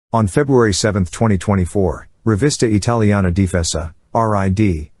On February 7, 2024, Rivista Italiana Difesa,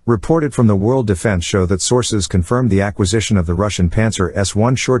 RID, reported from the World Defense Show that sources confirmed the acquisition of the Russian Pantsir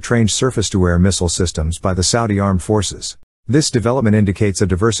S1 short-range surface-to-air missile systems by the Saudi Armed Forces. This development indicates a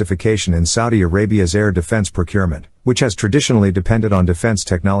diversification in Saudi Arabia's air defense procurement, which has traditionally depended on defense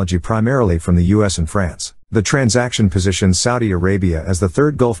technology primarily from the US and France. The transaction positions Saudi Arabia as the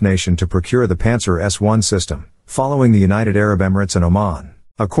third Gulf nation to procure the Pantsir S1 system, following the United Arab Emirates and Oman.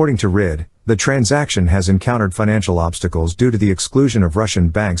 According to RID, the transaction has encountered financial obstacles due to the exclusion of Russian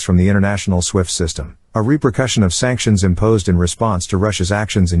banks from the international SWIFT system, a repercussion of sanctions imposed in response to Russia's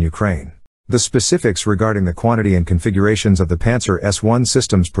actions in Ukraine. The specifics regarding the quantity and configurations of the Pantsir S1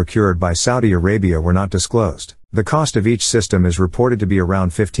 systems procured by Saudi Arabia were not disclosed. The cost of each system is reported to be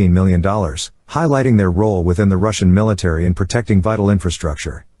around $15 million, highlighting their role within the Russian military in protecting vital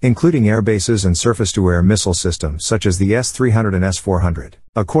infrastructure, including airbases and surface-to-air missile systems such as the S-300 and S-400.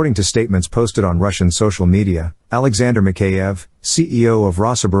 According to statements posted on Russian social media, Alexander Mikheyev, CEO of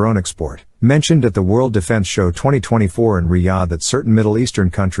Rosaboronexport, mentioned at the World Defense Show 2024 in Riyadh that certain Middle Eastern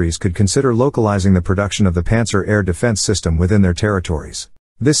countries could consider localizing the production of the Pantsir air defense system within their territories.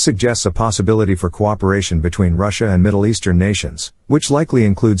 This suggests a possibility for cooperation between Russia and Middle Eastern nations, which likely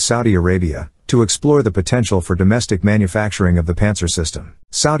includes Saudi Arabia, to explore the potential for domestic manufacturing of the Pantsir system.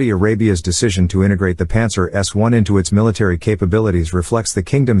 Saudi Arabia's decision to integrate the Pantsir S1 into its military capabilities reflects the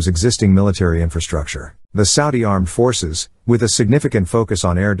kingdom's existing military infrastructure. The Saudi Armed Forces, with a significant focus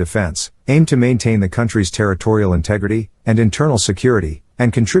on air defense, aim to maintain the country's territorial integrity and internal security,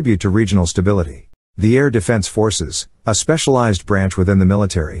 and contribute to regional stability. The Air Defense Forces, a specialized branch within the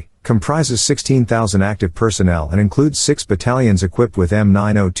military, comprises 16,000 active personnel and includes 6 battalions equipped with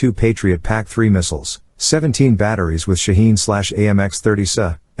M902 Patriot PAC-3 missiles, 17 batteries with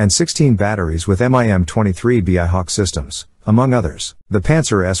Shaheen/AMX-30 and 16 batteries with MIM-23 Hawk systems, among others. The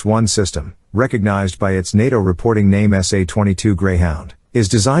Pantsir S1 system, recognized by its NATO reporting name SA-22 Greyhound, is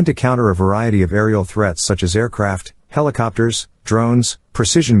designed to counter a variety of aerial threats such as aircraft, helicopters, drones,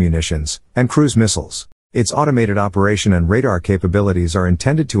 precision munitions, and cruise missiles. Its automated operation and radar capabilities are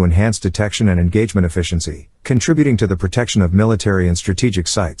intended to enhance detection and engagement efficiency, contributing to the protection of military and strategic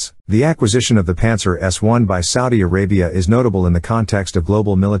sites. The acquisition of the Pantsir S1 by Saudi Arabia is notable in the context of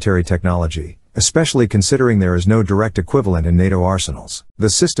global military technology, especially considering there is no direct equivalent in NATO arsenals. The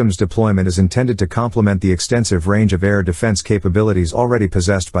system's deployment is intended to complement the extensive range of air defense capabilities already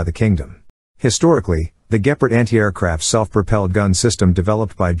possessed by the kingdom. Historically, the Gepard anti-aircraft self-propelled gun system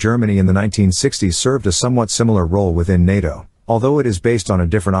developed by Germany in the 1960s served a somewhat similar role within NATO, although it is based on a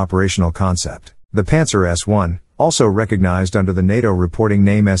different operational concept. The Pantsir S1, also recognized under the NATO reporting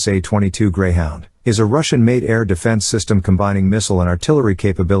name SA-22 Greyhound, is a Russian-made air defense system combining missile and artillery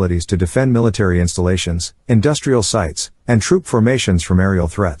capabilities to defend military installations, industrial sites, and troop formations from aerial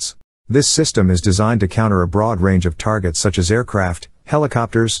threats. This system is designed to counter a broad range of targets such as aircraft,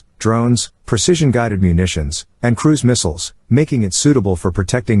 helicopters, drones, precision-guided munitions, and cruise missiles, making it suitable for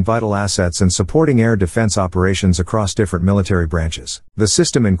protecting vital assets and supporting air defense operations across different military branches. The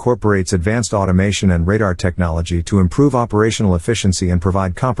system incorporates advanced automation and radar technology to improve operational efficiency and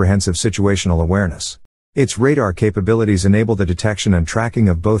provide comprehensive situational awareness. Its radar capabilities enable the detection and tracking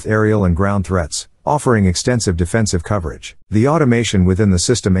of both aerial and ground threats, offering extensive defensive coverage. The automation within the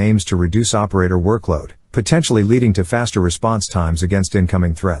system aims to reduce operator workload, potentially leading to faster response times against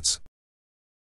incoming threats.